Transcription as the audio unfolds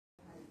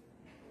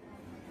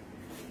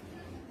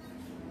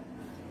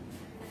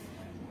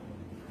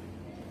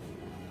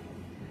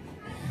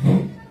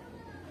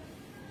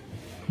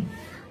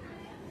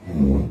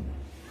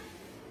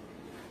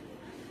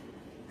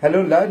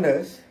Hello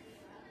learners,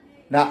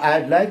 now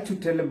I'd like to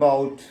tell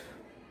about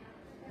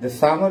the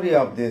summary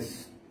of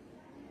this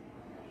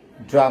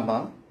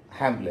drama,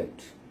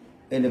 Hamlet,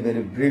 in a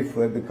very brief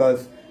way,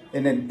 because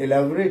in an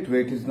elaborate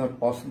way it is not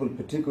possible,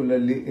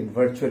 particularly in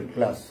virtual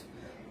class,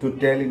 to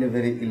tell in a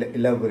very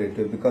elaborate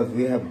way, because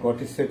we have got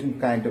a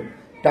certain kind of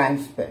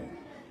time span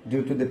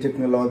due to the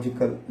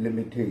technological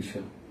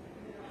limitation.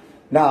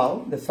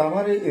 Now, the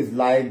summary is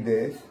like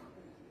this.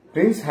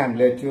 Prince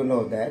Hamlet, you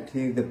know that,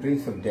 he is the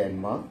Prince of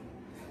Denmark,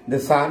 the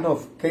son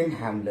of King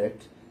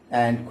Hamlet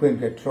and Queen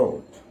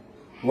Gertrude.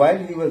 While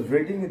he was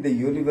reading in the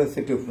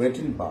University of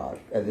Wittenberg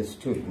as a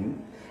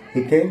student,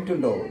 he came to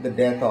know the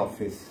death of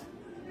his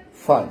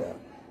father,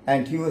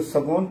 and he was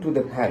summoned to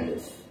the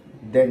palace,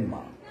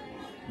 Denmark,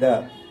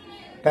 the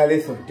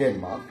palace of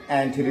Denmark,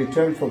 and he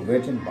returned from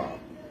Wittenberg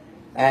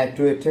and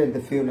to attend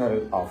the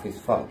funeral of his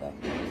father.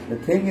 The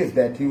thing is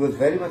that he was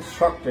very much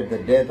shocked at the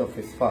death of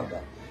his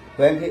father.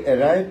 When he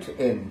arrived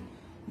in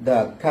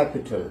the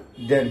capital,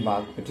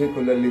 Denmark,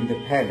 particularly in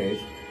the palace,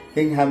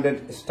 King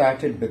Hamlet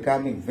started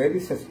becoming very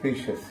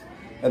suspicious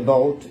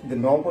about the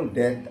normal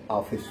death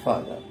of his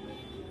father,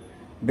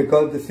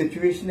 because the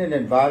situation and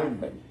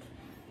environment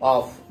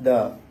of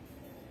the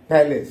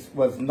palace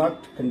was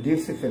not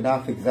conducive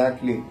enough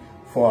exactly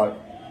for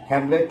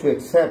Hamlet to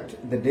accept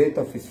the death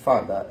of his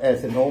father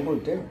as a normal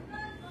death.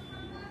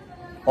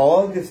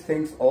 All these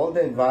things, all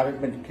the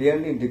environment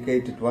clearly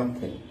indicated one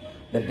thing: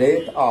 the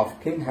death of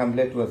King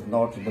Hamlet was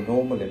not the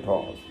normal at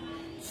all.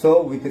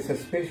 So with a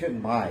suspicious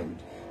mind,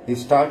 he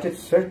started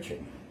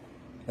searching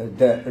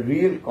the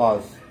real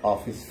cause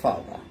of his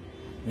father.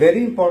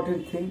 Very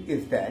important thing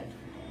is that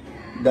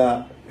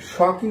the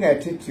shocking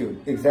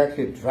attitude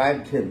exactly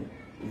dragged him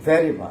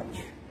very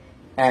much,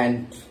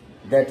 and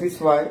that is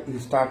why he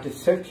started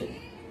searching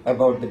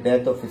about the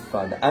death of his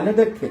father.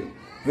 Another thing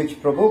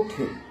which provoked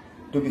him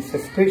to be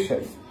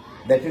suspicious,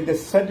 that is the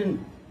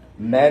sudden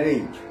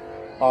marriage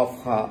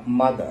of her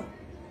mother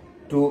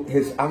to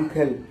his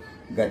uncle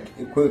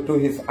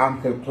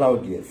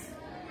Claudius.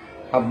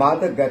 Her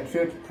mother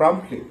Gertrude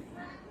promptly,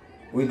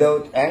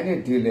 without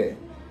any delay,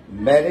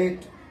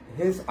 married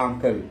his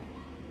uncle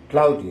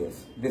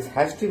Claudius. This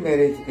hasty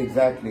marriage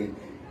exactly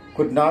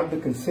could not be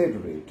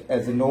considered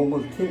as a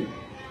normal thing,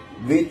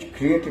 which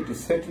created a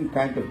certain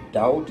kind of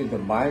doubt in the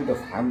mind of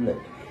Hamlet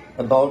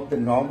about the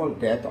normal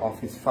death of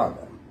his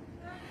father.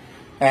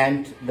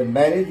 And the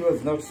marriage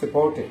was not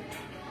supported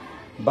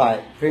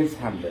by Prince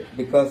Hamlet,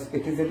 because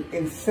it is an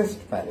incest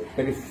marriage,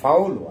 very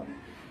foul one,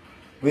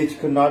 which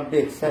could not be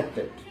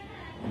accepted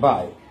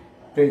by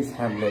Prince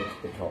Hamlet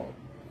at all.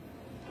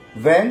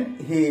 When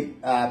he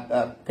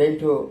came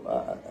to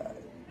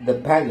the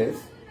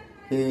palace,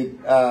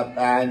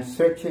 and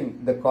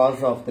searching the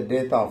cause of the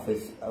death of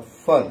his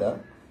father,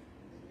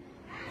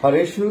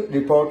 Horatio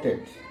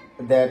reported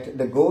that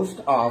the ghost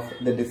of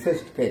the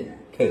deceased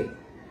king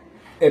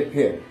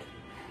appeared,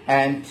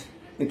 and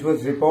it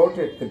was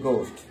reported, the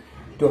ghost,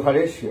 to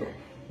Horatio,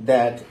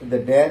 that the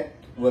death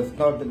was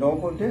not the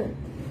normal death.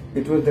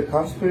 It was the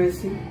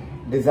conspiracy,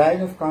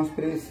 design of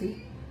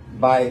conspiracy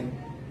by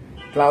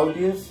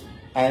Claudius,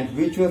 and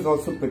which was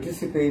also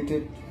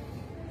participated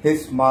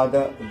his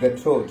mother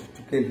Gertrude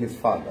to kill his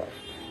father.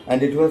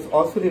 And it was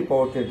also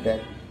reported that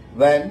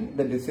when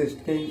the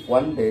deceased king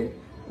one day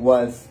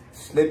was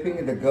sleeping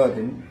in the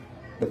garden,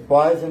 the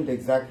poison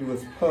exactly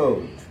was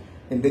poured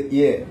in the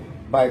ear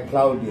by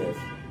Claudius,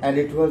 and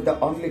it was the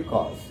only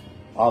cause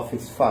of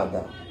his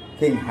father,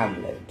 King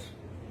Hamlet.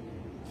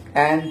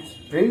 And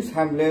Prince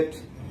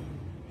Hamlet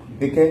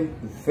became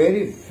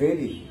very,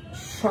 very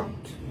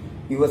shocked.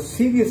 He was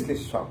seriously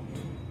shocked.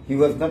 He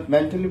was not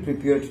mentally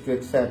prepared to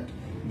accept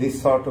this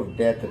sort of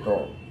death at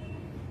all.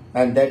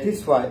 And that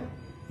is why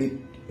he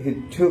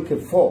took a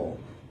vow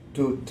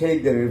to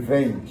take the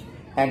revenge.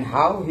 And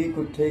how he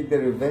could take the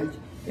revenge,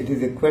 it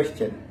is a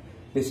question.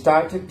 He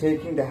started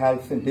taking the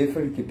helps in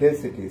different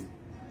capacities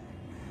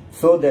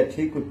so that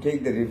he could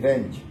take the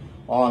revenge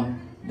on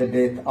the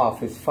death of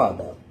his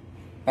father.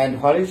 And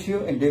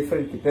Horatio, in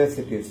different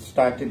capacities,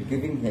 started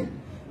giving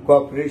him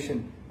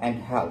cooperation and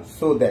help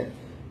so that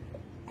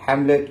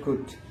Hamlet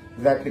could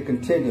exactly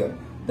continue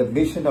the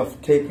mission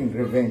of taking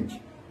revenge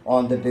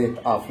on the death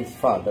of his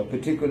father,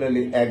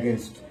 particularly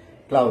against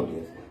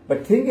Claudius.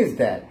 But thing is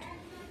that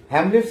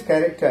Hamlet's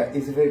character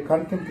is a very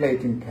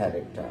contemplating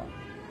character.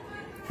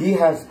 He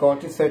has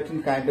got a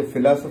certain kind of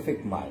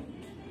philosophic mind.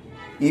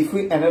 If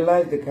we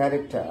analyze the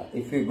character,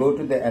 if we go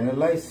to the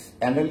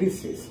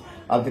analysis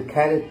of the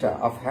character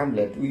of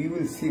Hamlet, we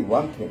will see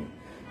one thing,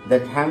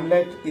 that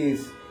Hamlet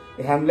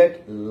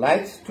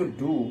likes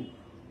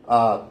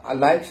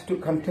to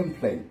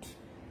contemplate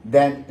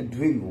than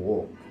doing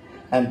work.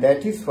 And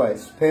that is why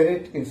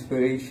spirit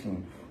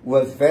inspiration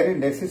was very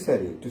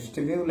necessary to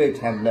stimulate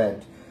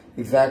Hamlet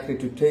exactly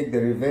to take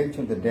the revenge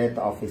on the death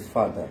of his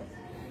father.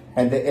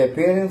 And the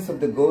appearance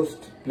of the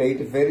ghost played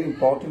a very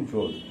important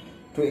role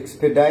to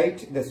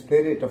expedite the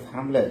spirit of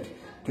Hamlet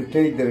to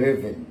take the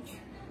revenge.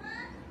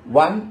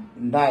 One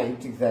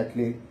night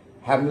exactly,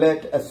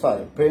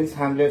 Prince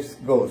Hamlet's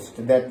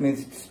ghost, that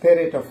means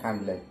spirit of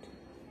Hamlet,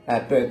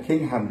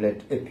 King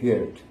Hamlet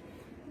appeared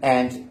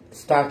and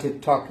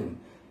started talking.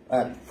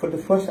 For the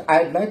first,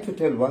 I'd like to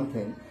tell one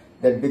thing,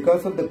 that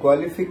because of the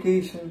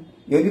qualification,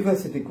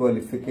 university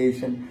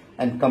qualification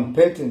and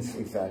competence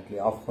exactly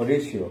of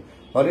Horatio,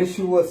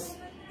 Horatio was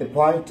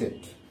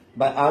appointed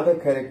by other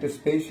characters,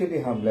 especially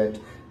Hamlet,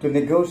 to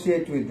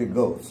negotiate with the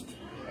ghost.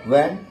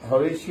 When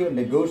Horatio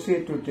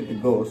negotiated with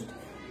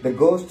the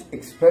ghost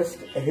expressed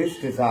his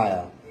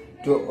desire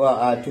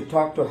to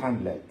talk to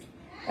Hamlet,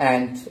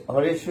 and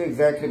Horatio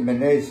exactly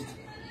managed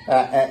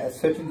a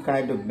certain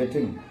kind of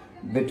meeting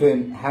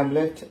between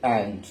Hamlet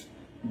and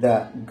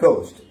the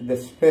ghost, the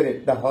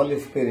spirit, the Holy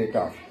Spirit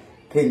of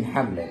King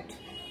Hamlet.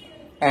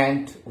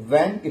 And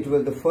when it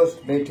was the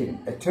first meeting,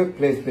 it took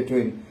place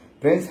between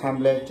Prince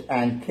Hamlet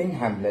and King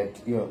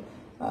Hamlet.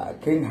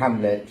 King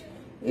Hamlet,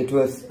 it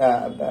was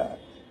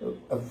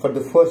for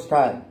the first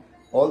time,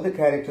 all the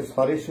characters,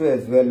 Horatio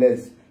as well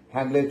as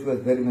Hamlet, was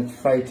very much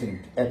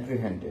frightened,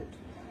 apprehended.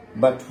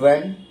 But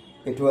when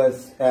it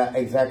was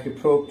exactly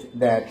proved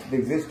that the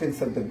existence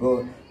of the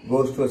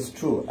ghost was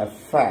true, a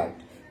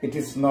fact, it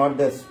is not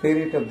the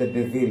spirit of the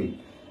devil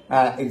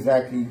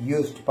exactly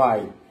used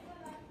by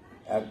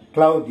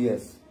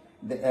Claudius.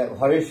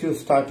 Horatio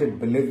started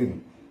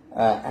believing,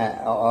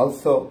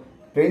 also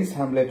Prince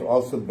Hamlet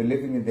also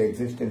believing in the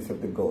existence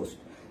of the ghost.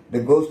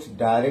 The ghost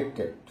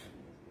directed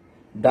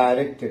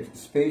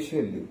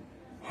specially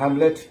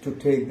Hamlet to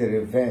take the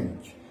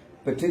revenge,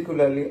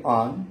 particularly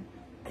on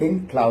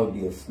King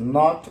Claudius,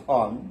 not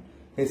on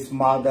his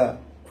mother,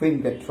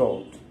 Queen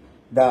Betrothed.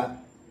 The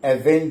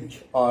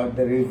avenge or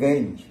the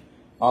revenge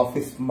of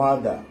his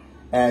mother,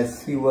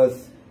 as he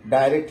was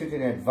directed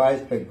and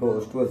advised by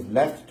ghost, was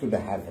left to the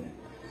heaven.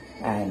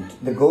 And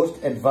the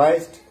ghost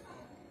advised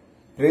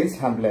Prince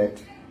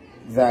Hamlet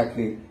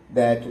exactly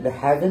that the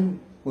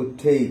heaven would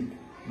take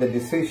the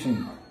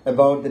decision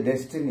about the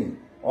destiny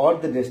or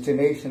the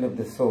destination of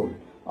the soul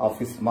of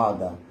his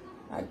mother.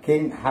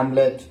 King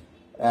Hamlet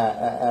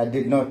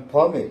did not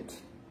permit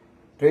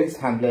Prince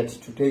Hamlet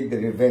to take the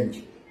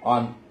revenge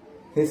on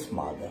his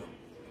mother.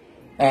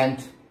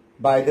 And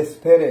by the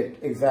spirit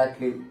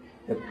exactly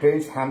the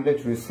Prince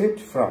Hamlet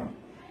received from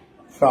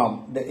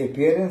the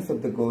appearance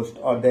of the ghost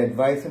or the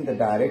advice and the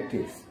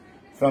directives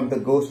from the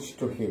ghost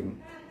to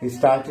him, he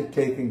started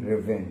taking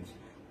revenge.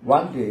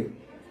 One day,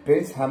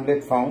 Prince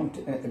Hamlet found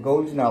a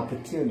golden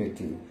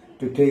opportunity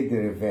to take the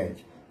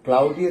revenge.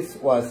 Claudius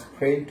was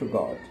praying to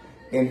God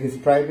in his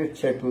private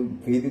chapel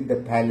within the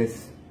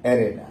palace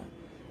arena.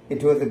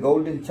 It was a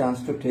golden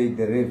chance to take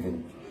the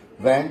revenge.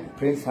 When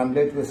Prince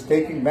Hamlet was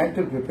taking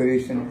mental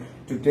preparation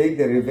to take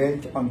the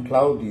revenge on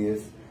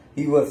Claudius,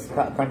 he was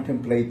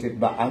contemplated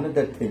by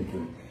another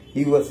thinking.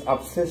 He was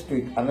obsessed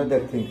with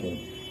another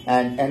thinking,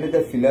 and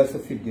another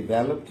philosophy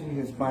developed in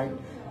his mind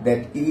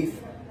that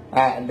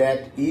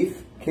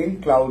if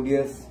King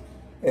Claudius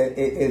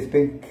is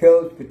being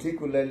killed,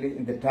 particularly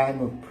in the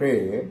time of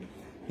prayer,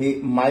 he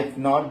might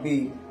not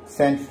be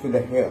sent to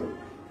the hell.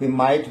 He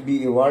might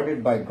be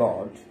awarded by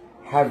God,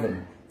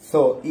 heaven.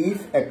 So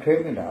if a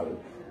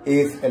criminal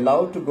is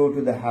allowed to go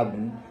to the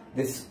heaven,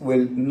 this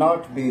will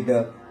not be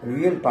the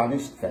real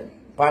punishment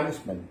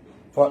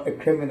for a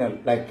criminal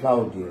like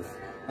Claudius.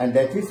 And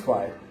that is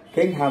why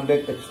King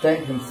Hamlet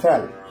abstained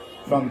himself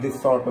from this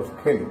sort of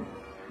killing,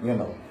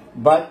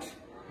 But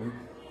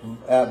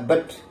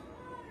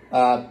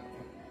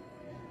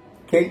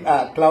King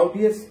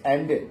Claudius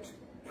ended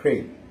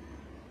praying.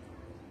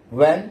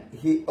 When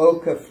he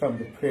woke up from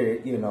the prayer,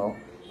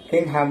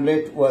 King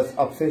Hamlet was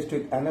obsessed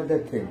with another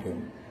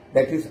thinking.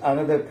 That is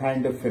another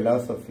kind of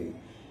philosophy,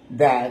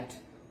 that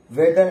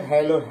whether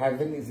hell or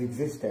heaven is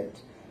existed,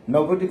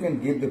 nobody can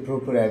give the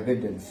proper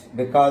evidence,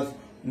 because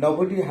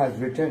nobody has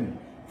returned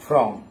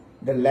from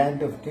the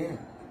land of death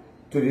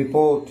to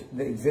report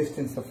the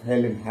existence of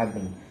hell and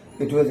heaven.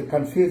 It was a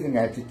confusing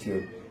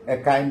attitude, a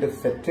kind of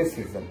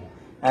skepticism.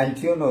 And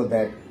you know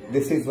that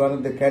this is one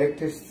of the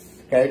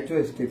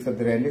characteristics of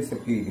the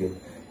Renaissance period.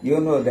 You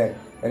know that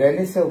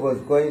Renaissance was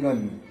going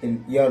on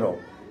in Europe.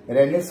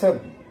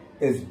 Renaissance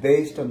is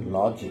based on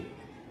logic.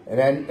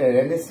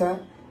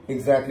 Renaissance,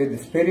 exactly the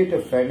spirit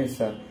of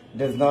Renaissance,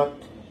 does not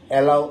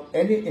allow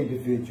any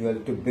individual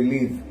to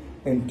believe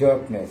in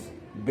darkness,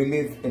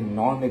 believe in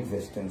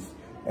non-existence.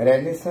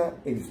 Renaissance,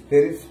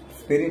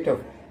 spirit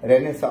of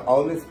Renaissance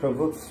always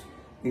provokes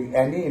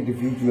any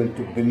individual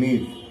to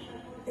believe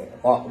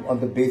on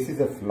the basis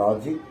of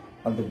logic,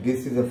 on the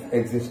basis of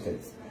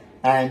existence.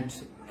 And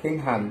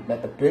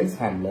Prince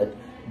Hamlet,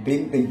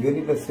 being the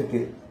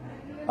university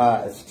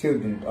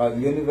student or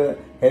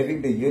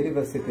having the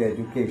university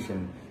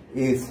education,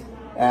 is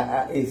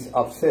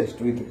obsessed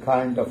with the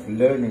kind of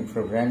learning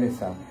from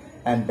Renaissance,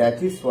 and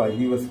that is why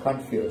he was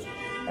confused,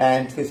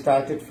 and he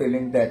started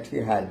feeling that he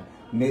had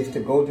missed a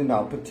golden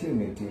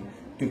opportunity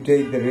to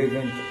take the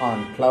revenge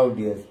on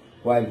Claudius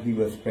while he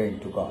was praying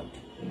to God.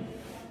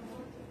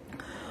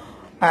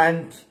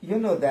 And you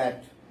know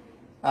that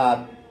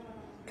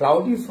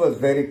Claudius was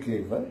very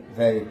clever,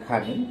 very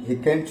cunning. He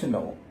came to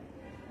know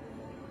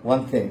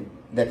one thing,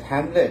 that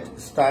Hamlet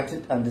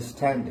started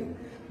understanding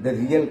the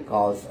real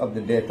cause of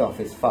the death of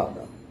his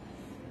father.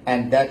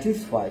 And that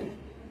is why,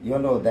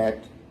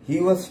 that he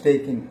was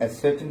taking a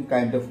certain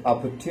kind of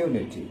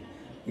opportunity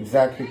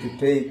exactly to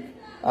take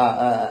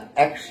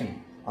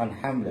action on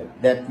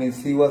Hamlet. That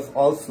means he was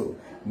also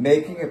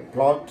making a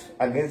plot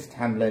against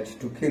Hamlet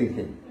to kill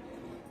him.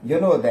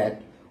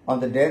 That on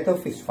the death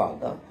of his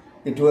father,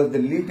 it was the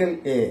legal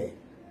heir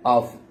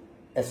of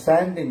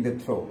ascending the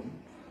throne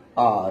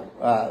or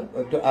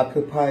to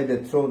occupy the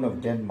throne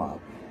of Denmark,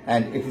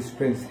 and it is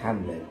Prince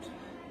Hamlet.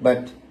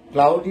 But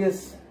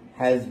Claudius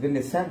has been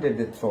ascended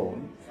the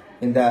throne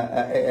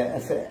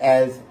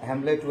as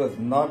Hamlet was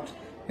not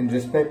in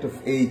respect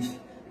of age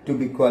to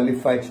be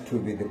qualified to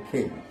be the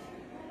king.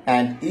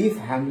 And if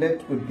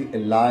Hamlet would be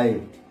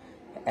alive,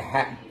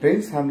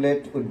 Prince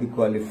Hamlet would be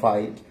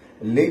qualified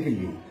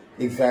legally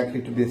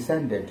exactly to be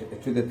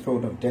ascended to the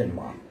throne of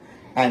Denmark.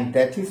 And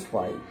that is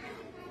why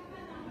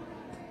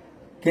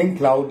King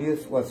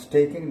Claudius was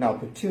taking an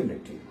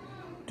opportunity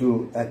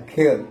to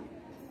kill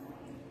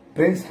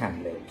Prince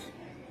Hamlet.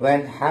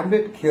 When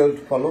Hamlet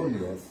killed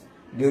Polonius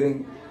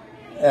during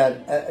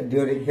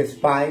his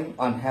spying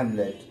on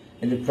Hamlet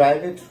in the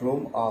private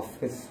room of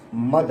his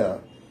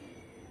mother,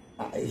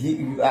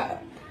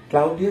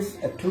 Claudius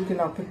took an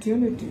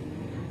opportunity.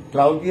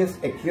 Claudius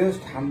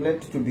accused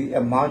Hamlet to be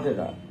a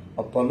murderer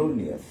of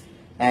Polonius,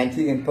 and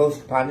he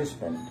imposed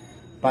punishment.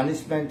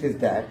 Punishment is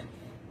that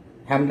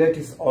Hamlet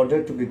is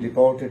ordered to be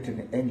deported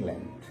in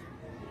England.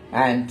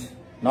 And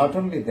not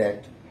only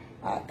that,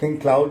 King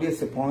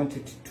Claudius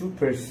appointed two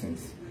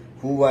persons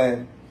who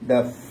were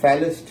the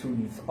fellow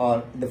students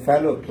or the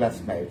fellow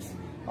classmates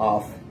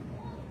of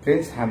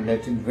Prince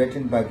Hamlet in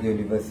Wittenberg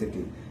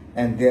University,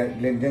 and they are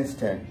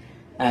Guildenstern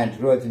and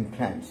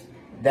Rosencrantz.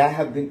 They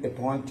have been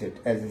appointed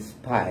as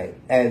spies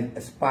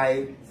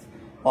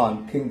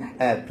on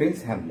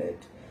Prince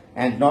Hamlet.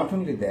 And not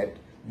only that,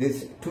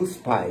 these two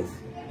spies,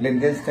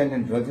 Guildenstern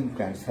and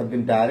Rosencrantz, have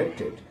been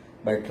directed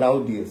by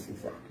Claudius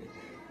exactly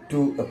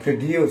to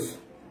produce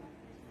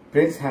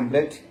Prince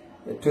Hamlet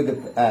to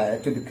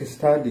the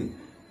custody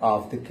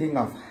of the King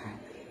of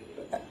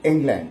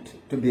England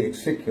to be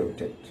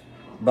executed.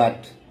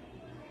 But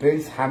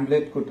Prince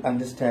Hamlet could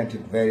understand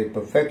it very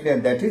perfectly,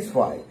 and that is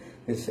why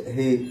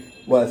he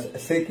was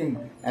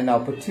seeking an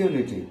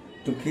opportunity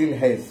to kill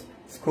his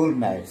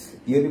schoolmates,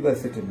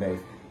 university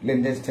mates,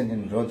 Guildenstern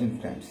and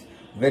Rosencrantz.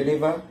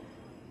 Whenever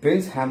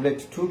Prince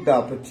Hamlet took the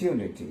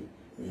opportunity,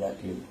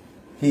 exactly,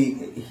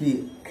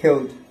 he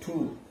killed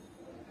two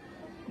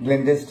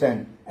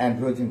Guildenstern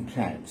and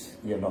Rosencrantz,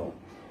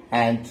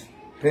 and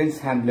Prince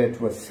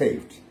Hamlet was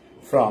saved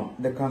from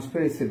the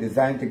conspiracy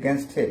designed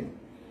against him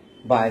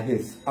by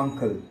his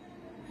uncle,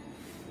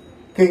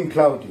 King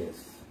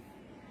Claudius.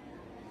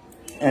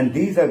 And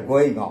these are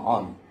going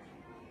on,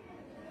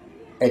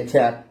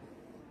 attack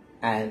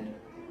and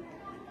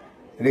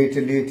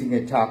retaliating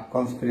attack,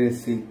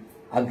 conspiracy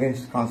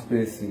against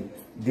conspiracy.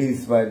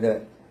 These were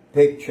the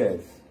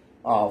pictures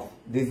of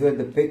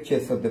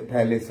the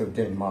palace of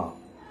Denmark,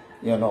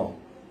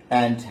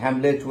 and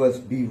Hamlet was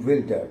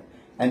bewildered,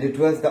 and it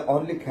was the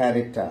only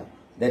character,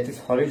 that is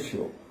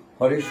Horatio.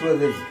 Horatio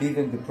was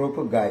given the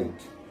proper guide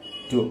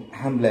to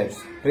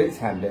Prince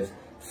Hamlet,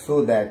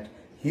 so that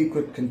he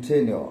could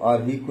continue,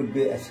 or he could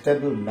be a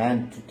stable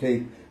man to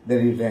take the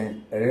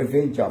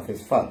revenge of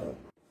his father.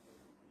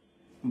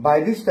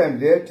 By this time,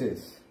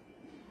 Laertes,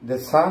 the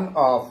son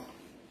of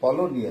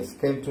Polonius,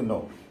 came to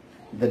know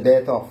the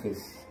death of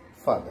his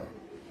father.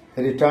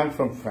 He returned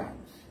from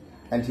France,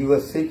 and he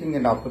was seeking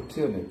an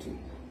opportunity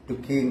to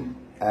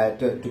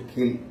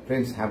kill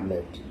Prince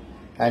Hamlet.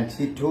 And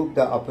he took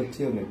the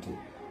opportunity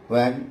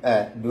when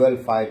a duel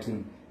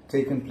fighting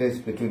taken place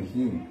between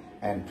him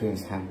and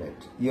Prince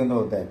Hamlet.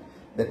 That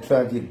the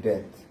tragic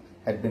death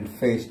had been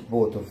faced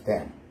both of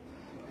them.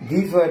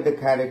 These were the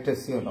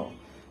characters,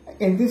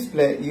 In this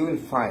play, you will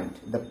find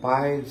the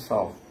piles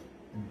of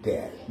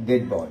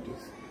dead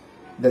bodies,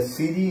 the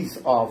series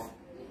of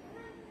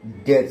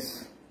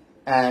deaths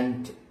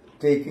and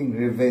taking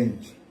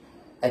revenge,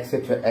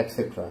 etc.,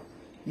 etc.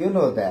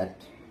 That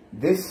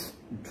this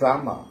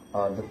drama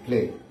or the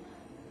play,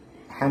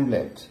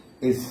 Hamlet,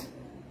 is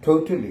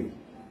totally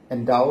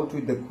endowed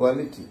with the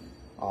quality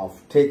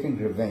of taking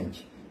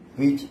revenge,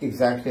 which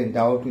exactly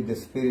endowed with the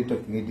spirit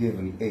of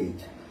medieval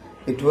age.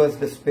 It was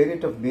the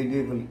spirit of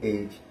medieval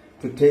age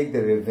to take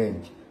the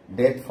revenge,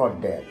 death for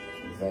death,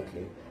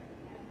 exactly.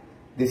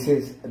 This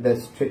is the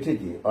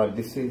strategy, or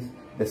this is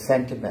the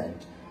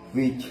sentiment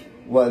which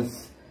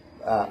was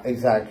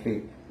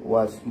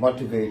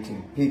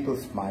motivating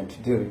people's mind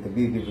during the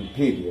medieval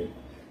period.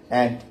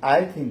 And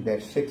I think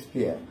that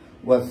Shakespeare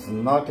was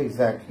not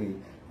exactly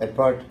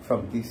apart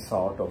from this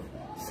sort of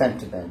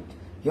sentiment.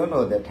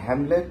 That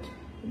Hamlet,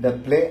 the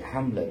play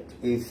Hamlet,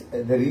 is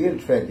the real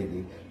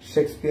tragedy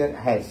Shakespeare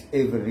has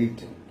ever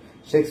written.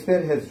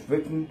 Shakespeare has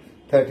written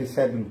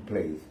 37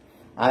 plays.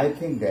 I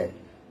think that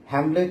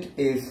Hamlet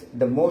is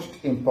the most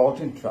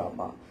important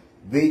drama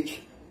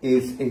which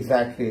is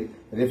exactly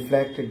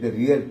reflected the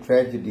real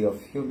tragedy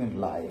of human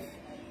life.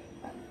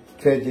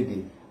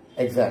 Tragedy,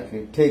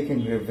 exactly,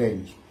 taking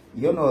revenge,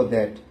 you know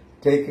that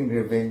taking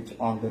revenge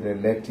on the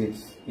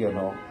relatives,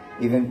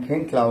 even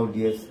King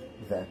Claudius,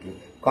 exactly,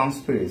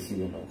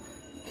 conspiracy,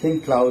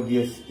 King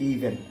Claudius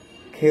even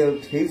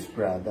killed his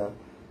brother,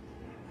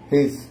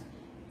 his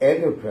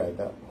elder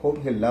brother,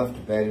 whom he loved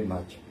very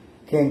much,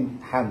 King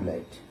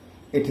Hamlet.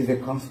 It is a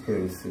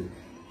conspiracy.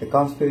 The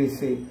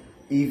conspiracy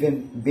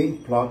even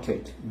being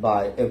plotted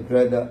by a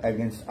brother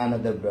against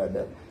another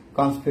brother.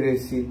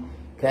 Conspiracy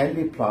can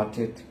be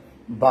plotted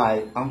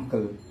by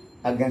uncle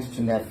against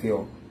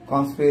nephew.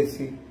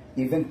 Conspiracy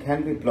even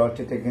can be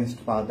plotted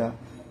against mother.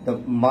 The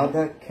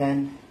mother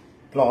can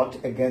plot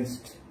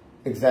against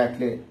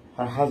exactly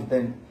her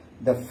husband,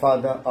 the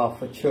father of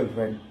her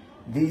children.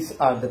 These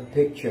are the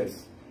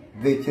pictures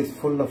which is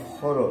full of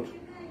horror,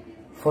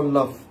 full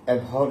of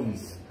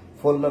abhorrence,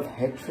 full of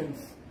hatred.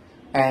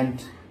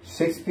 And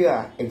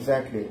Shakespeare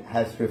exactly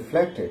has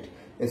reflected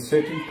a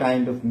certain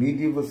kind of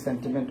medieval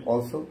sentiment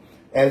also,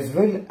 as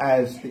well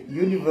as the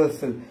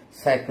universal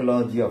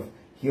psychology of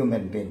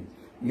human being.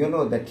 You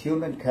know that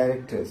human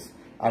characters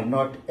are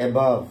not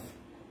above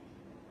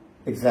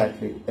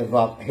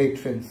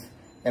hatreds,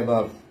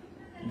 above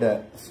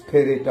the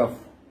spirit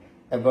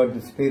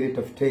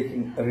of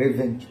taking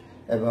revenge,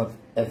 above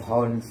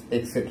abhorrence,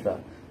 etc.,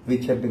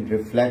 which have been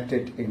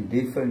reflected in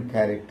different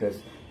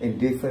characters, in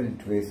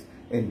different ways,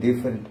 in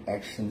different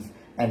actions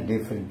and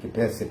different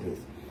capacities.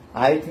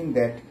 I think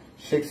that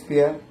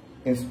Shakespeare,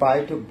 in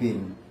spite of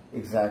being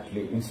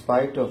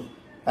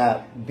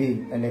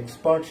an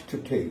expert to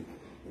take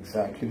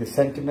the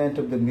sentiment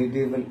of the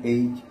medieval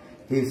age,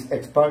 his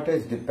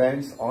expertise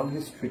depends on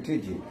his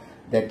strategy,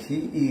 that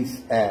he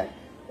is a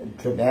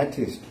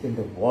dramatist in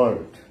the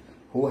world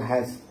who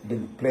has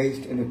been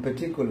placed in a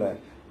particular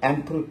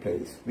ample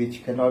place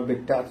which cannot be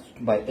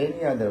touched by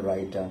any other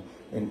writer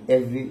in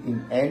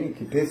any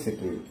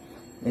capacity,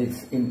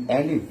 in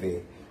any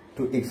way,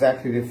 to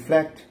exactly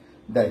reflect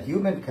the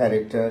human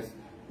characters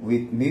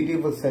with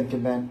medieval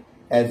sentiment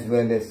as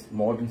well as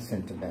modern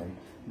sentiment.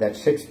 That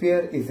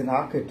Shakespeare is an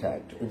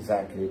architect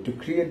exactly to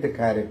create the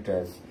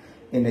characters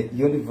in a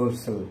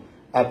universal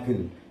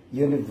appeal,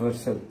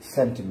 universal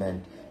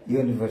sentiment,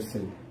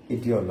 universal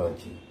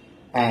ideology.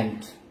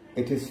 And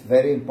it is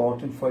very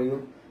important for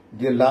you,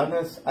 dear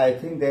learners. I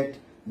think that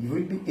you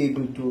will be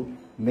able to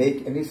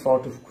make any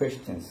sort of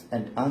questions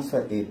and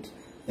answer it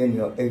in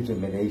your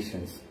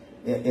examinations,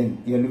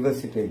 in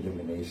university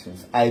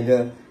examinations,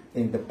 either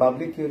in the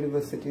public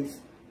universities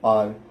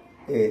or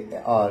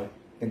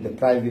in the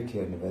private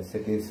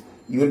universities.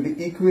 You will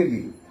be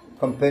equally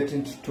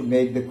competent to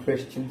make the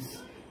questions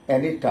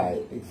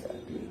anytime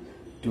exactly,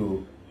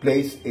 to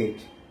place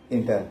it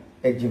in the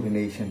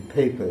examination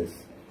papers.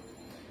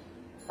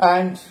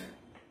 And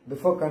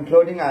before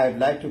concluding, I would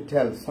like to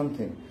tell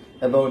something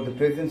about the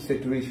present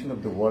situation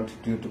of the world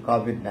due to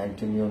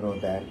COVID-19. You know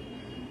that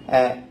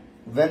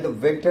when the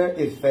winter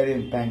is very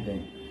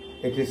impending,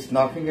 it is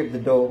knocking at the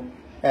door.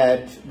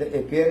 At the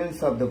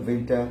appearance of the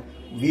winter,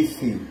 we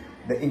see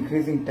the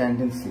increasing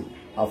tendency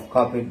of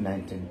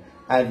COVID-19.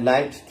 I'd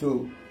like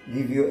to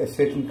give you a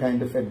certain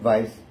kind of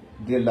advice,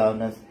 dear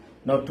learners,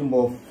 not to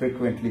move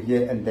frequently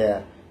here and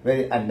there,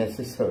 very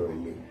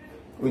unnecessarily.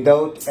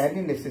 Without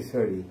any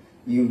necessary,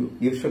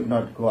 you should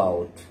not go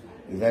out.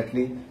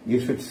 Exactly. You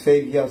should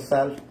save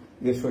yourself.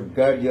 You should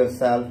guard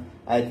yourself.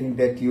 I think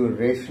that you are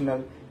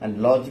rational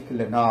and logical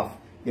enough.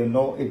 You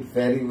know it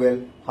very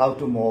well how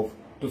to move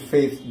to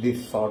face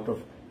this sort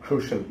of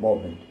crucial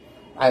moment.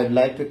 I would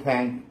like to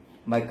thank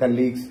my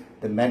colleagues,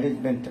 the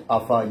management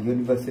of our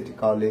university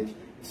college,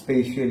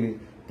 especially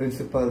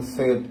Principal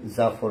Syed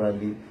Zafar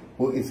Ali,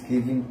 who is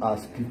giving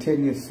us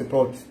continuous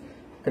support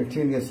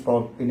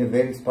in a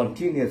very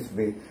spontaneous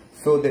way,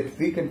 so that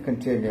we can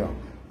continue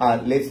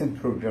our lesson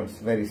programs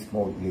very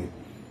smoothly.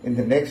 In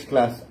the next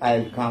class,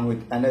 I'll come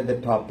with another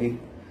topic,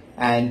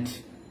 and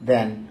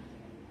then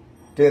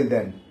till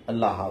then,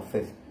 Allah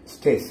Hafiz.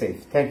 Stay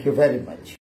safe. Thank you very much.